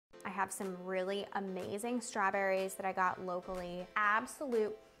have some really amazing strawberries that I got locally.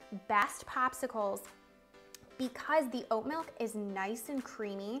 Absolute best popsicles because the oat milk is nice and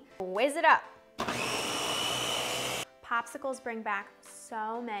creamy. Whiz it up. Popsicles bring back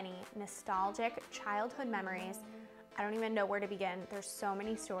so many nostalgic childhood memories. I don't even know where to begin. There's so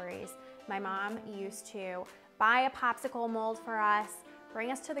many stories. My mom used to buy a popsicle mold for us,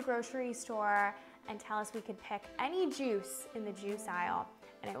 bring us to the grocery store, and tell us we could pick any juice in the juice aisle.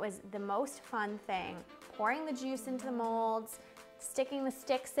 And it was the most fun thing, pouring the juice into the molds, sticking the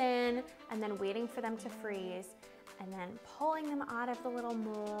sticks in, and then waiting for them to freeze, and then pulling them out of the little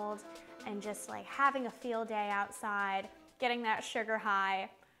mold, and just like having a field day outside, getting that sugar high.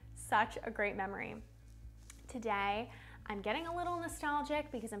 Such a great memory. Today, I'm getting a little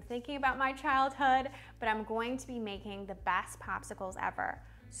nostalgic because I'm thinking about my childhood, but I'm going to be making the best popsicles ever.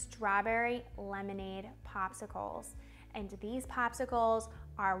 Strawberry lemonade popsicles. And these popsicles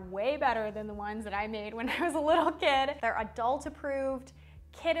are way better than the ones that I made when I was a little kid. They're adult approved,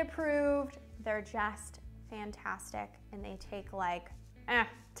 kid approved. They're just fantastic, and they take like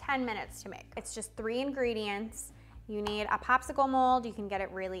 10 minutes to make. It's just 3 ingredients. You need a popsicle mold. You can get it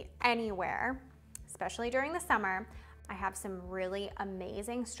really anywhere, especially during the summer. I have some really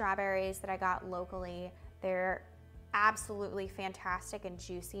amazing strawberries that I got locally. They're absolutely fantastic and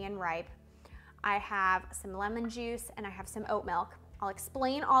juicy and ripe. I have some lemon juice and I have some oat milk. I'll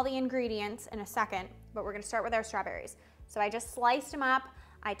explain all the ingredients in a second, but we're gonna start with our strawberries. So I just sliced them up.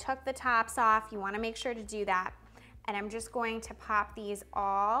 I took the tops off. You wanna make sure to do that. And I'm just going to pop these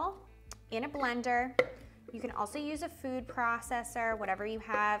all in a blender. You can also use a food processor, whatever you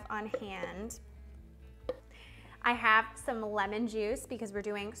have on hand. I have some lemon juice because we're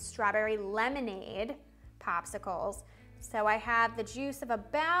doing strawberry lemonade popsicles. So I have the juice of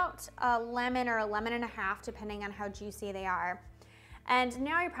about a lemon or a lemon and a half, depending on how juicy they are. And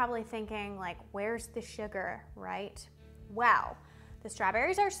now you're probably thinking like, where's the sugar, right? Well, the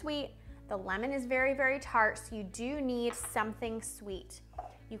strawberries are sweet. The lemon is very, very tart, so you do need something sweet.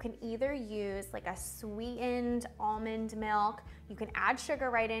 You can either use like a sweetened almond milk. You can add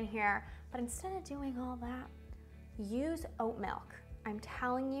sugar right in here, but instead of doing all that, use oat milk. I'm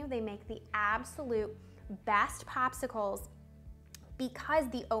telling you, they make the absolute best popsicles because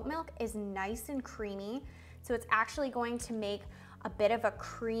the oat milk is nice and creamy. So it's actually going to make a bit of a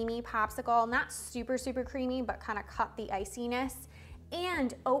creamy popsicle, not super, super creamy, but kind of cut the iciness.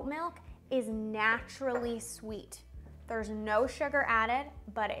 And oat milk is naturally sweet. There's no sugar added,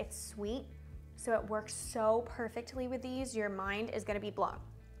 but it's sweet. So it works so perfectly with these. Your mind is gonna be blown.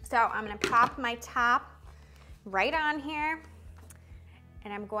 So I'm gonna pop my top right on here,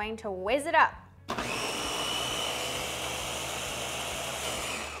 and I'm going to whiz it up.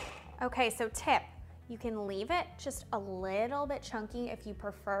 Okay, so tip, you can leave it just a little bit chunky if you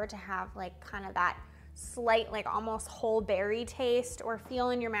prefer to have like kind of that slight, like almost whole berry taste or feel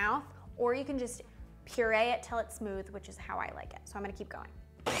in your mouth, or you can just puree it till it's smooth, which is how I like it. So I'm gonna keep going.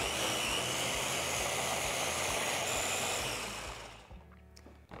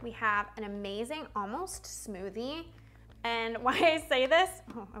 We have an amazing almost smoothie. And why I say this,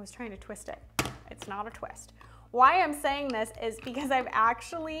 oh, I was trying to twist it. It's not a twist. Why I'm saying this is because I've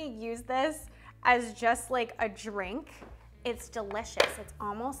actually used this as just like a drink. It's delicious. It's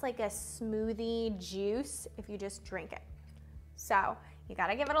almost like a smoothie juice if you just drink it. So you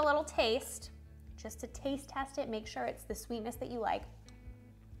gotta give it a little taste, just to taste test it, make sure it's the sweetness that you like.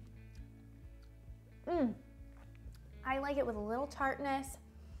 I like it with a little tartness,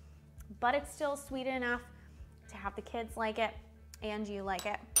 but it's still sweet enough to have the kids like it and you like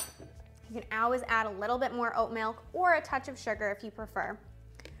it. You can always add a little bit more oat milk or a touch of sugar if you prefer.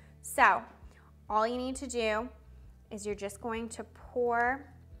 So all you need to do is you're just going to pour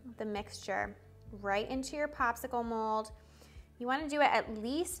the mixture right into your popsicle mold. You want to do it at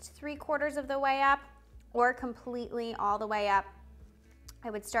least 3/4 of the way up or completely all the way up.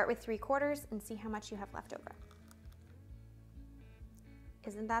 I would start with 3/4 and see how much you have left over.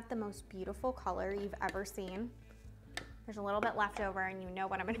 Isn't that the most beautiful color you've ever seen? There's a little bit left over, and you know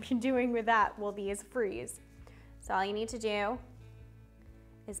what I'm going to be doing with that will these freeze. So all you need to do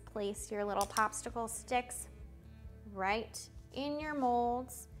is place your little popsicle sticks right in your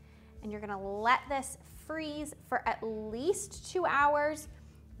molds, and you're going to let this freeze for at least 2 hours.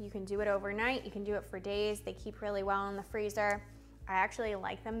 You can do it overnight, you can do it for days. They keep really well in the freezer. I actually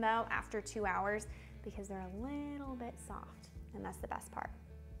like them though after 2 hours because they're a little bit soft, and that's the best part.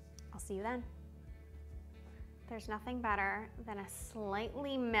 I'll see you then. There's nothing better than a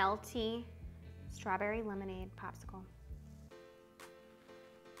slightly melty strawberry lemonade popsicle.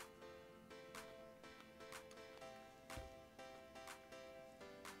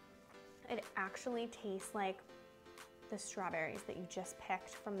 It actually tastes like the strawberries that you just picked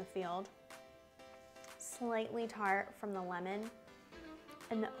from the field. Slightly tart from the lemon,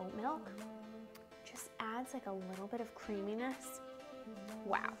 and the oat milk just adds like a little bit of creaminess.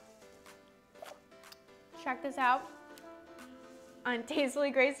 Wow. Check this out on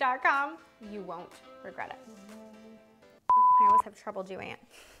tastilygrace.com. You won't regret it. I always have trouble doing it.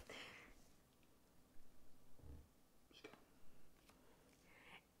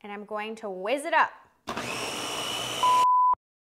 And I'm going to whiz it up.